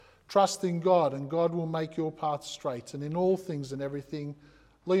Trust in God, and God will make your path straight. And in all things and everything,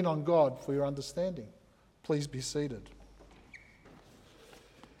 lean on God for your understanding. Please be seated.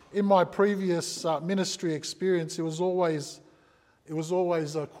 In my previous ministry experience, it was always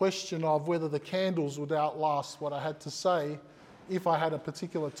a question of whether the candles would outlast what I had to say if I had a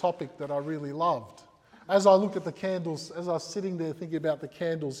particular topic that I really loved. As I look at the candles, as I was sitting there thinking about the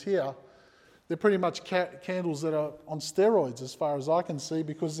candles here, they're pretty much candles that are on steroids as far as I can see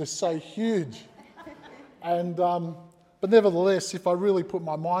because they're so huge. But nevertheless, if I really put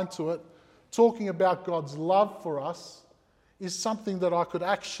my mind to it, talking about God's love for us is something that I could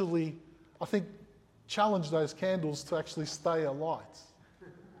actually, I think, challenge those candles to actually stay alight.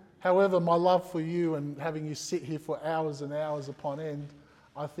 However, my love for you and having you sit here for hours and hours upon end,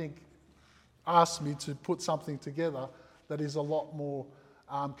 I think, asked me to put something together that is a lot more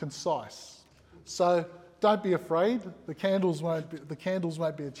concise. So don't be afraid. The candles won't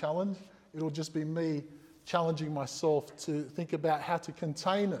be a challenge. It'll just be me challenging myself to think about how to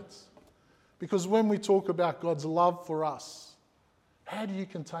contain it. Because when we talk about God's love for us, how do you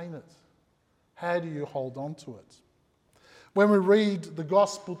contain it? How do you hold on to it? When we read the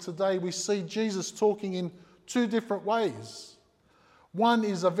gospel today, we see Jesus talking in two different ways. One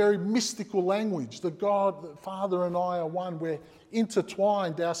is a very mystical language. The God, the Father and I are one. We're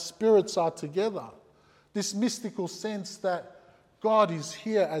intertwined. Our spirits are together. This mystical sense that God is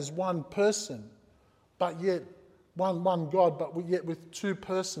here as one person, but yet one God, but yet with two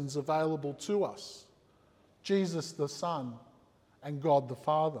persons available to us. Jesus the Son and God the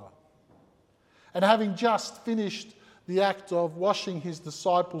Father. And having just finished the act of washing his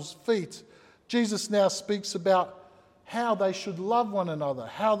disciples' feet, Jesus now speaks about how they should love one another,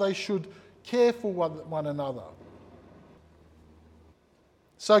 how they should care for one another.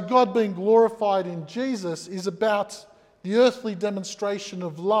 So God being glorified in Jesus is about the earthly demonstration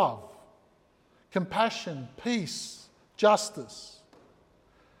of love, compassion, peace, justice.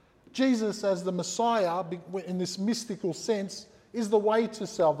 Jesus as the Messiah, in this mystical sense, is the way to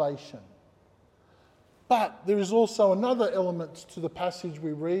salvation. But there is also another element to the passage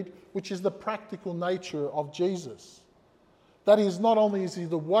we read, which is the practical nature of Jesus. That is, not only is he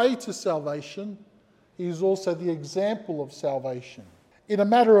the way to salvation, he is also the example of salvation. In a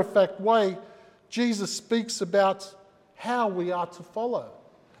matter-of-fact way, Jesus speaks about how we are to follow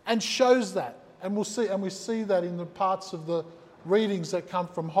and shows that. And we see that in the parts of the readings that come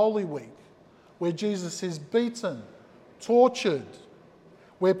from Holy Week, where Jesus is beaten, tortured,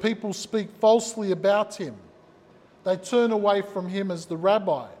 where people speak falsely about him. They turn away from him as the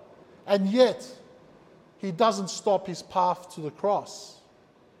rabbi. And yet, he doesn't stop his path to the cross.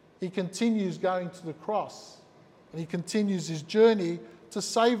 He continues going to the cross. And he continues his journey to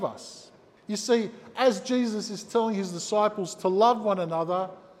save us. You see, as Jesus is telling his disciples to love one another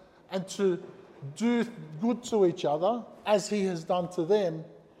and to do good to each other, as he has done to them,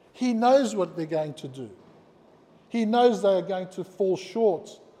 he knows what they're going to do. He knows they are going to fall short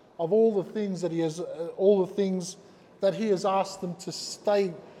of all the things that he has asked them to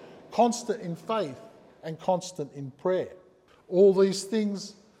stay constant in faith and constant in prayer. All these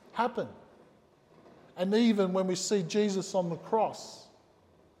things happen. And even when we see Jesus on the cross,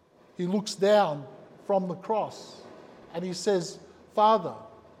 he looks down from the cross and he says, "Father,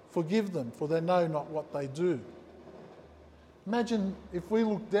 forgive them, for they know not what they do." Imagine if we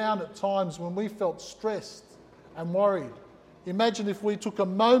looked down at times when we felt stressed and worried. Imagine if we took a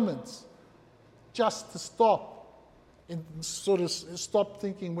moment just to stop and sort of stop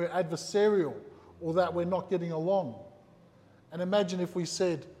thinking we're adversarial or that we're not getting along. And imagine if we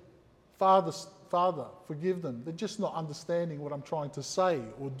said, Father, forgive them. They're just not understanding what I'm trying to say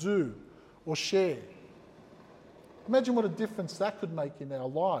or do or share. Imagine what a difference that could make in our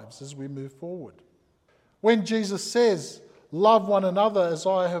lives as we move forward. When Jesus says, "Love one another as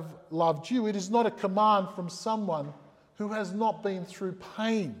I have loved you," it is not a command from someone who has not been through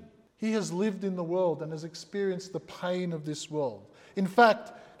pain. He has lived in the world and has experienced the pain of this world. In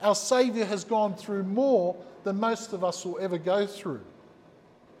fact, our Saviour has gone through more than most of us will ever go through.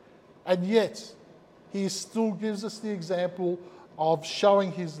 And yet, he still gives us the example of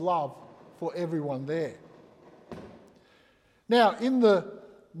showing his love for everyone there. Now, in the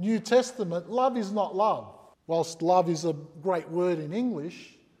New Testament, love is not love. Whilst love is a great word in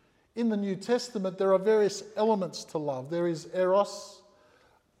English, in the New Testament there are various elements to love. There is eros,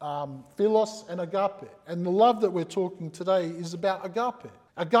 philos, and agape. And the love that we're talking today is about agape.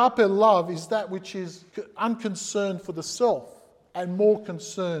 Agape love is that which is unconcerned for the self and more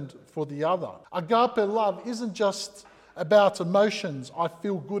concerned for the other. Agape love isn't just about emotions. I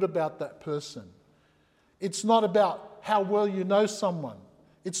feel good about that person. It's not about how well you know someone.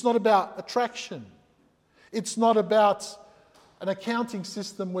 It's not about attraction. It's not about an accounting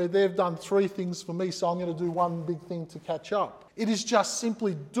system where they've done 3 things for me, so I'm going to do one big thing to catch up. It is just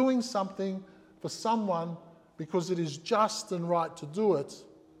simply doing something for someone because it is just and right to do it.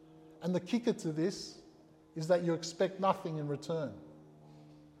 And the kicker to this is that you expect nothing in return.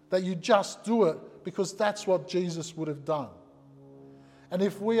 That you just do it because that's what Jesus would have done. And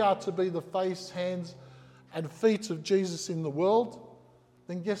if we are to be the face, hands, and feet of Jesus in the world,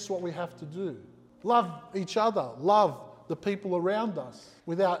 then guess what we have to do? Love each other, love the people around us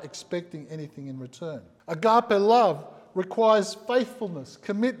without expecting anything in return. Agape love requires faithfulness,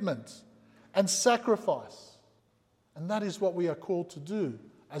 commitment, and sacrifice. And that is what we are called to do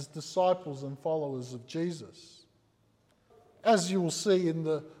as disciples and followers of Jesus. As you will see in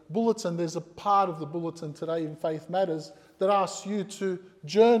the bulletin, there's a part of the bulletin today in Faith Matters that asks you to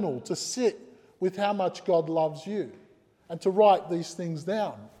journal, to sit with how much God loves you and to write these things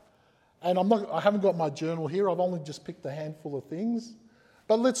down. And I haven't got my journal here, I've only just picked a handful of things.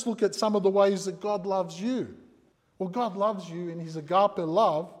 But let's look at some of the ways that God loves you. Well, God loves you in his agape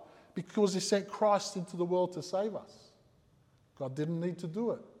love because he sent Christ into the world to save us. God didn't need to do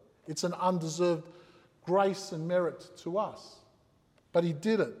it. It's an undeserved grace and merit to us. But he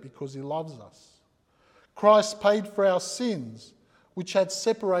did it because he loves us. Christ paid for our sins, which had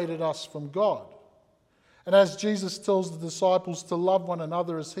separated us from God. And as Jesus tells the disciples to love one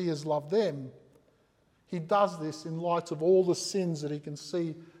another as he has loved them, he does this in light of all the sins that he can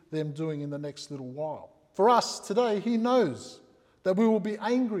see them doing in the next little while. For us today, he knows that we will be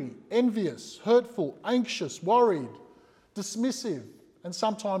angry, envious, hurtful, anxious, worried, dismissive, and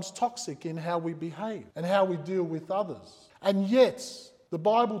sometimes toxic in how we behave and how we deal with others. And yet, the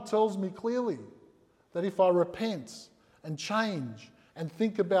Bible tells me clearly that if I repent and change and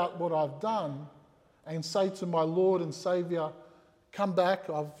think about what I've done and say to my Lord and Saviour, come back,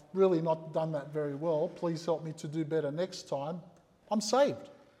 I've really not done that very well, please help me to do better next time, I'm saved.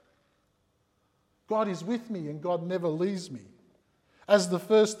 God is with me and God never leaves me. As the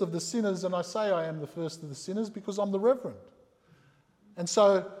first of the sinners, and I say I am the first of the sinners because I'm the reverend. And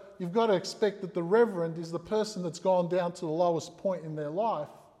so you've got to expect that the reverend is the person that's gone down to the lowest point in their life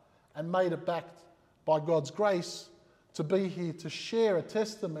and made it back by God's grace to be here to share a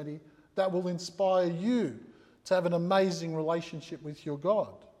testimony that will inspire you to have an amazing relationship with your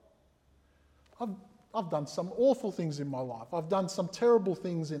God. I've done some awful things in my life. I've done some terrible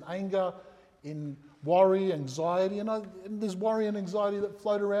things in anger, in worry, anxiety, and there's worry and anxiety that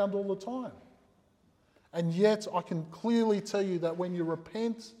float around all the time. And yet I can clearly tell you that when you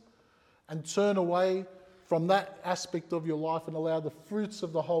repent and turn away from that aspect of your life and allow the fruits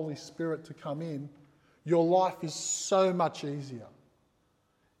of the Holy Spirit to come in, your life is so much easier.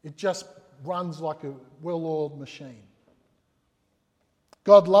 It just runs like a well-oiled machine.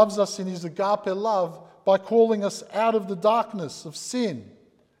 God loves us in his agape love by calling us out of the darkness of sin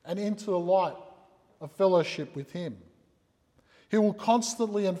and into the light of fellowship with him. He will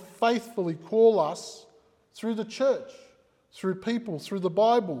constantly and faithfully call us through the church, through people, through the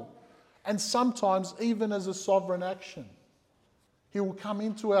Bible, and sometimes even as a sovereign action. He will come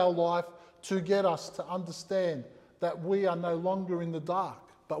into our life to get us to understand that we are no longer in the dark,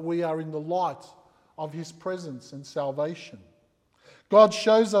 but we are in the light of his presence and salvation. God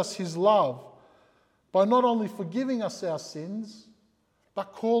shows us his love by not only forgiving us our sins,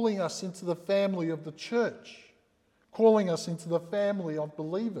 but calling us into the family of the church, calling us into the family of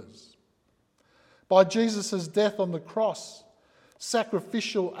believers. By Jesus' death on the cross,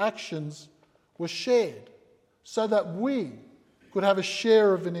 sacrificial actions were shared so that we could have a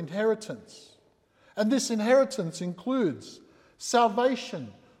share of an inheritance. And this inheritance includes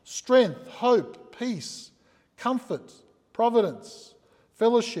salvation, strength, hope, peace, comfort, providence,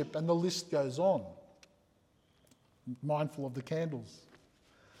 fellowship, and the list goes on. Mindful of the candles.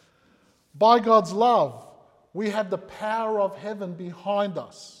 By God's love, we have the power of heaven behind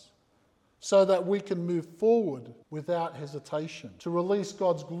us so that we can move forward without hesitation, to release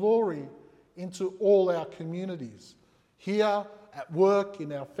God's glory into all our communities, here, at work,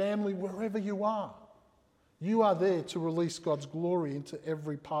 in our family, wherever you are. You are there to release God's glory into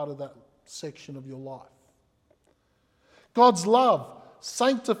every part of that section of your life. God's love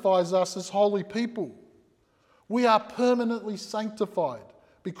sanctifies us as holy people. We are permanently sanctified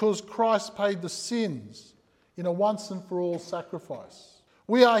because Christ paid the sins in a once and for all sacrifice.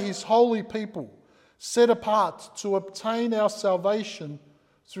 We are his holy people, set apart to obtain our salvation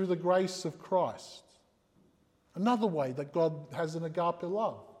through the grace of Christ. Another way that God has an agape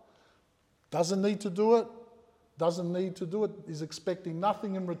love. Doesn't need to do it, is expecting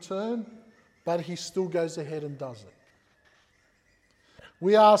nothing in return, but he still goes ahead and does it.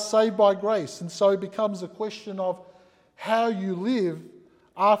 We are saved by grace, and so it becomes a question of how you live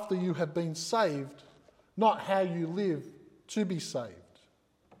after you have been saved, not how you live to be saved.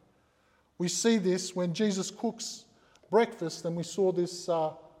 We see this when Jesus cooks breakfast, and we saw this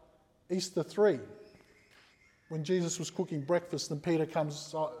Easter 3. When Jesus was cooking breakfast and Peter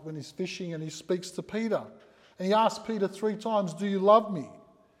comes when he's fishing and he speaks to Peter. And he asks Peter 3 times, "Do you love me?"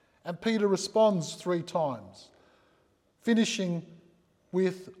 And Peter responds 3 times, finishing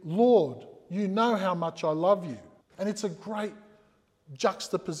with, "Lord, you know how much I love you." And it's a great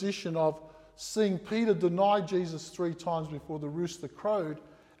juxtaposition of seeing Peter deny Jesus 3 times before the rooster crowed,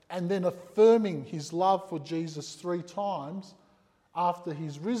 and then affirming his love for Jesus 3 times after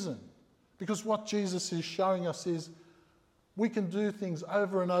he's risen. Because what Jesus is showing us is we can do things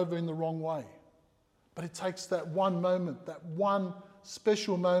over and over in the wrong way. But it takes that one moment, that one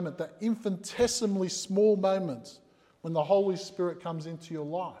special moment, that infinitesimally small moment when the Holy Spirit comes into your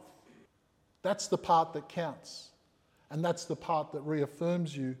life. That's the part that counts. And that's the part that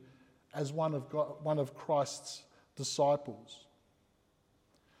reaffirms you as one of Christ's disciples.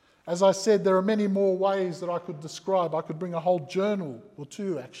 As I said, there are many more ways that I could describe. I could bring a whole journal, or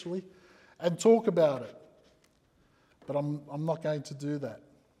 2 actually, and talk about it. But I'm not going to do that.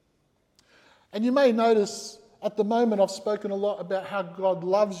 And you may notice at the moment I've spoken a lot about how God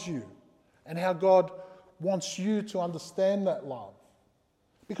loves you and how God wants you to understand that love.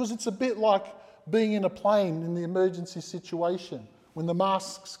 Because it's a bit like being in a plane in the emergency situation when the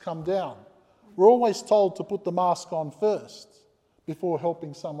masks come down. We're always told to put the mask on first before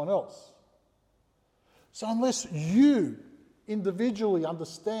helping someone else. So unless you individually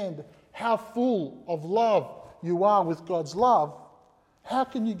understand how full of love you are with God's love, how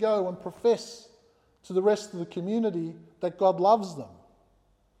can you go and profess to the rest of the community that God loves them?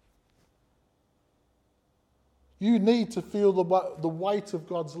 You need to feel the weight of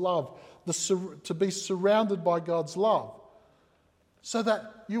God's love, to be surrounded by God's love, so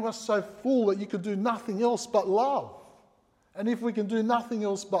that you are so full that you can do nothing else but love. And if we can do nothing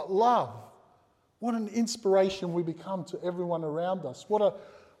else but love, what an inspiration we become to everyone around us. What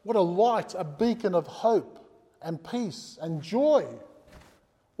a light, a beacon of hope and peace and joy.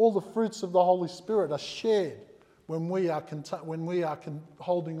 All the fruits of the Holy Spirit are shared when we are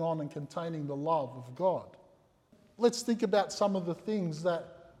holding on and containing the love of God. Let's think about some of the things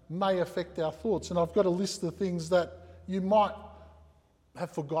that may affect our thoughts. And I've got a list of things that you might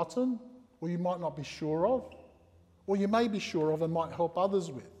have forgotten, or you might not be sure of, or you may be sure of and might help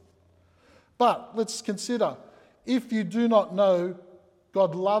others with. But let's consider, if you do not know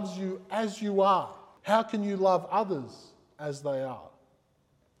God loves you as you are, how can you love others as they are?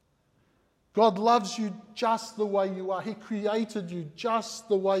 God loves you just the way you are. He created you just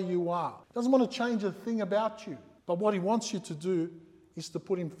the way you are. He doesn't want to change a thing about you. But what he wants you to do is to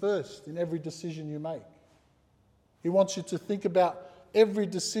put him first in every decision you make. He wants you to think about every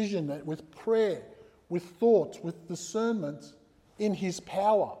decision with prayer, with thought, with discernment in his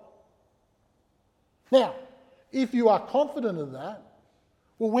power. Now, if you are confident of that,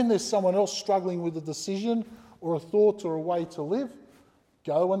 well, when there's someone else struggling with a decision or a thought or a way to live,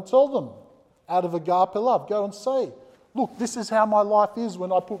 go and tell them out of agape love. Go and say, look, this is how my life is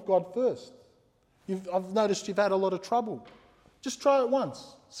when I put God first. I've noticed you've had a lot of trouble. Just try it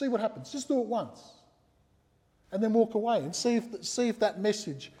once. See what happens. Just do it once. And then walk away and see if that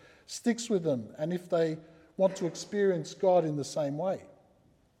message sticks with them and if they want to experience God in the same way.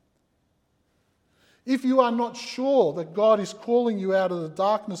 If you are not sure that God is calling you out of the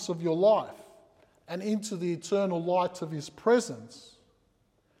darkness of your life and into the eternal light of his presence,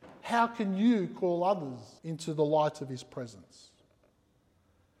 how can you call others into the light of his presence?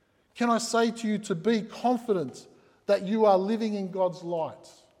 Can I say to you to be confident that you are living in God's light?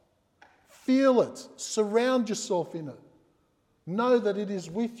 Feel it. Surround yourself in it. Know that it is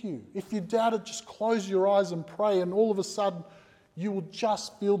with you. If you doubt it, just close your eyes and pray, and all of a sudden you will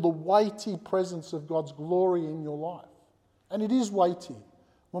just feel the weighty presence of God's glory in your life. And it is weighty.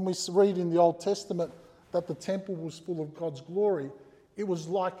 When we read in the Old Testament that the temple was full of God's glory, it was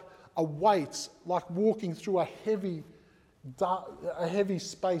like a weight, like walking through a heavy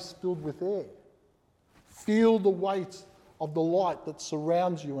space filled with air. Feel the weight of the light that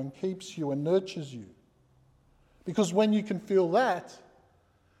surrounds you and keeps you and nurtures you. Because when you can feel that,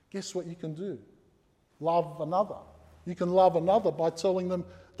 guess what you can do? Love another. You can love another by telling them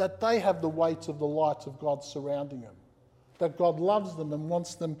that they have the weight of the light of God surrounding them. That God loves them and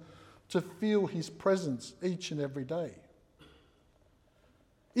wants them to feel his presence each and every day.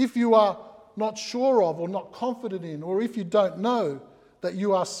 If you are not sure of or not confident in, or if you don't know that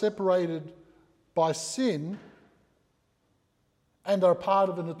you are separated by sin and are part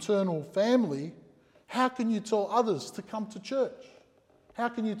of an eternal family, how can you tell others to come to church? How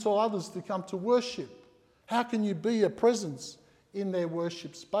can you tell others to come to worship? How can you be a presence in their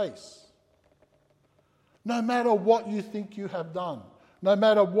worship space? No matter what you think you have done, no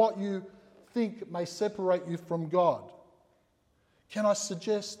matter what you think may separate you from God, can I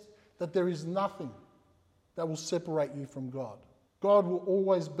suggest that there is nothing that will separate you from God? God will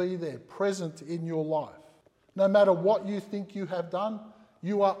always be there, present in your life. No matter what you think you have done,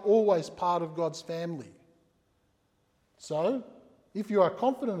 you are always part of God's family. So, if you are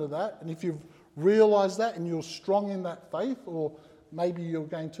confident of that, and if you've realised that and you're strong in that faith, or maybe you're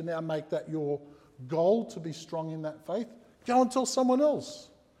going to now make that your goal to be strong in that faith, go and tell someone else.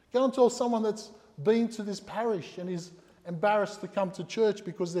 Go and tell someone that's been to this parish and is embarrassed to come to church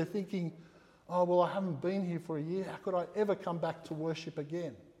because they're thinking, oh, well, I haven't been here for a year. How could I ever come back to worship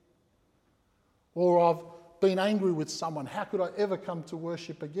again? Or I've been angry with someone. How could I ever come to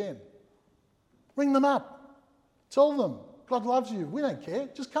worship again? Ring them up. Tell them, God loves you. We don't care.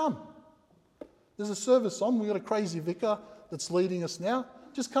 Just come. There's a service on. We've got a crazy vicar that's leading us now.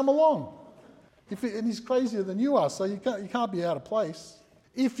 Just come along. And he's crazier than you are, so you can't be out of place.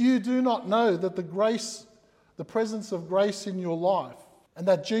 If you do not know that the presence of grace in your life, and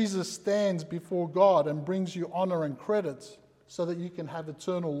that Jesus stands before God and brings you honour and credit so that you can have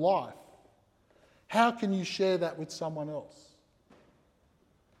eternal life, how can you share that with someone else?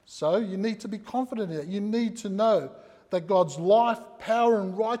 So you need to be confident in it. You need to know that God's life, power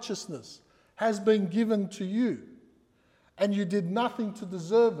and righteousness has been given to you, and you did nothing to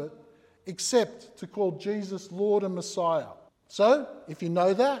deserve it except to call Jesus Lord and Messiah. So if you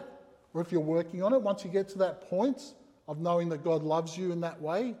know that, or if you're working on it, once you get to that point of knowing that God loves you in that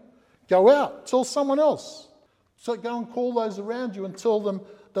way, go out, tell someone else. So go and call those around you and tell them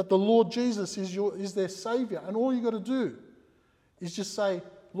that the Lord Jesus is their Saviour. And all you've got to do is just say,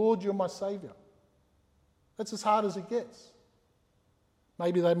 Lord, you're my Saviour. That's as hard as it gets.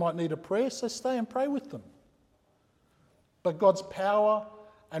 Maybe they might need a prayer, so stay and pray with them. But God's power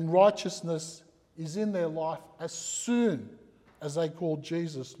and righteousness is in their life as soon as they call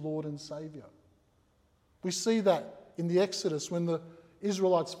Jesus Lord and Saviour. We see that in the Exodus when the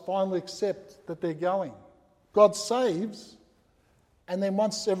Israelites finally accept that they're going. God saves, and then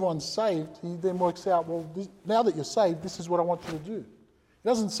once everyone's saved, he then works out, well, now that you're saved, this is what I want you to do. He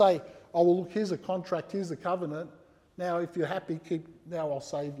doesn't say, oh, well, look, here's a contract, here's a covenant. Now, if you're happy, now I'll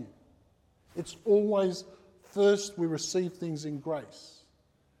save you. It's always first we receive things in grace.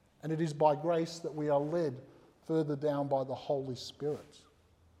 And it is by grace that we are led further down by the Holy Spirit.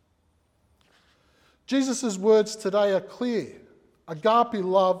 Jesus' words today are clear. Agape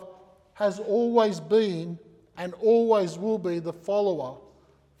love has always been and always will be the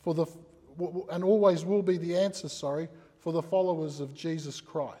answer for the followers of Jesus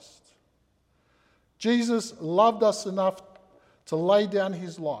Christ. Jesus loved us enough to lay down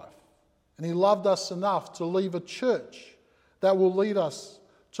his life, and he loved us enough to leave a church that will lead us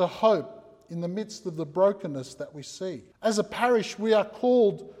to hope in the midst of the brokenness that we see. As a parish, we are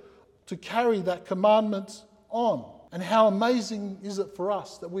called to carry that commandment on. And how amazing is it for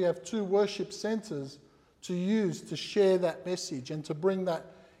us that we have 2 worship centres to use to share that message and to bring that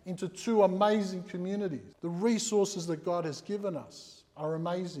into 2 amazing communities. The resources that God has given us are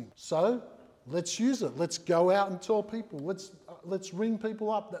amazing. So let's use it. Let's go out and tell people. Let's ring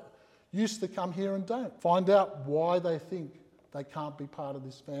people up that used to come here and don't. Find out why they think they can't be part of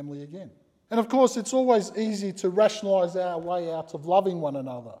this family again. And of course, it's always easy to rationalise our way out of loving one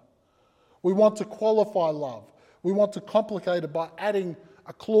another. We want to qualify love. We want to complicate it by adding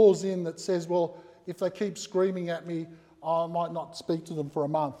a clause in that says, well, if they keep screaming at me, I might not speak to them for a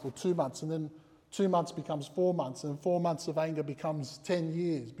month or 2 months, and then 2 months becomes 4 months, and 4 months of anger becomes 10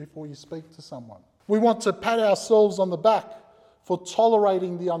 years before you speak to someone. We want to pat ourselves on the back for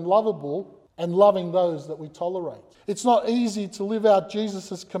tolerating the unlovable and loving those that we tolerate. It's not easy to live out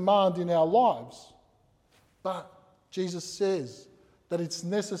Jesus' command in our lives, but Jesus says that it's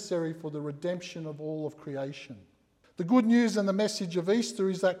necessary for the redemption of all of creation. The good news and the message of Easter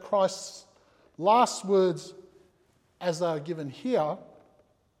is that Christ's last words, as they are given here,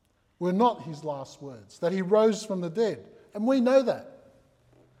 were not his last words, that he rose from the dead. And we know that.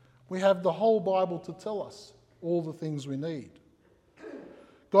 We have the whole Bible to tell us all the things we need.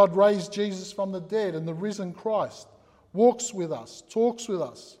 God raised Jesus from the dead, and the risen Christ walks with us, talks with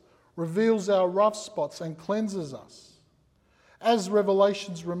us, reveals our rough spots and cleanses us. As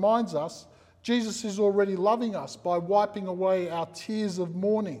Revelations reminds us, Jesus is already loving us by wiping away our tears of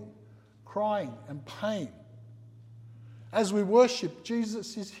mourning, crying and pain. As we worship,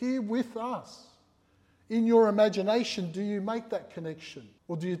 Jesus is here with us. In your imagination, do you make that connection?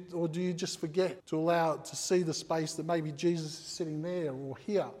 Or do you just forget to allow it to see the space that maybe Jesus is sitting there or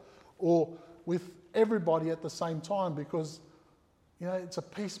here or with everybody at the same time? Because, it's a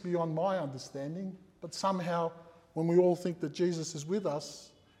peace beyond my understanding. But somehow, when we all think that Jesus is with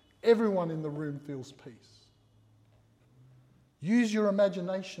us, everyone in the room feels peace. Use your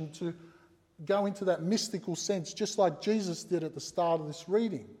imagination to go into that mystical sense, just like Jesus did at the start of this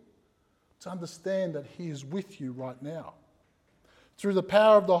reading, to understand that he is with you right now. Through the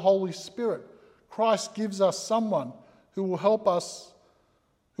power of the Holy Spirit, Christ gives us someone who will help us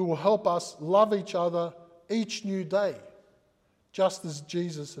love each other each new day, just as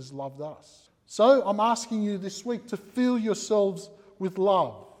Jesus has loved us. So I'm asking you this week to fill yourselves with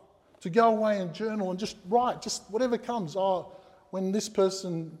love, to go away and journal and just write, just whatever comes. When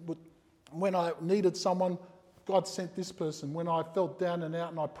I needed someone, God sent this person. When I felt down and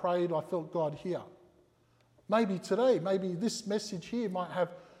out and I prayed, I felt God here. Maybe today, maybe this message here might have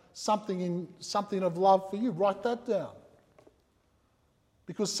something of love for you. Write that down.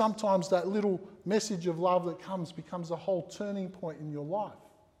 Because sometimes that little message of love that comes becomes a whole turning point in your life.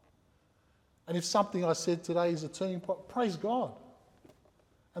 And if something I said today is a turning point, praise God.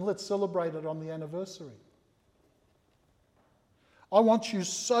 And let's celebrate it on the anniversary. I want you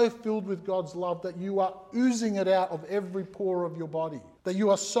so filled with God's love that you are oozing it out of every pore of your body. That you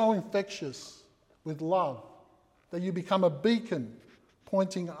are so infectious with love that you become a beacon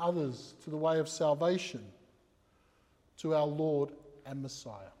pointing others to the way of salvation, to our Lord and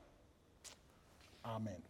Messiah. Amen.